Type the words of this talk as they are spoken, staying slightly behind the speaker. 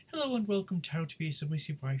Hello and welcome to How to Be a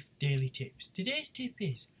Submissive Wife Daily Tips. Today's tip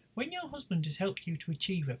is, when your husband has helped you to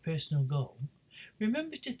achieve a personal goal,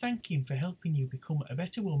 remember to thank him for helping you become a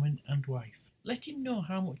better woman and wife. Let him know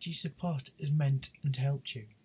how much his support has meant and helped you.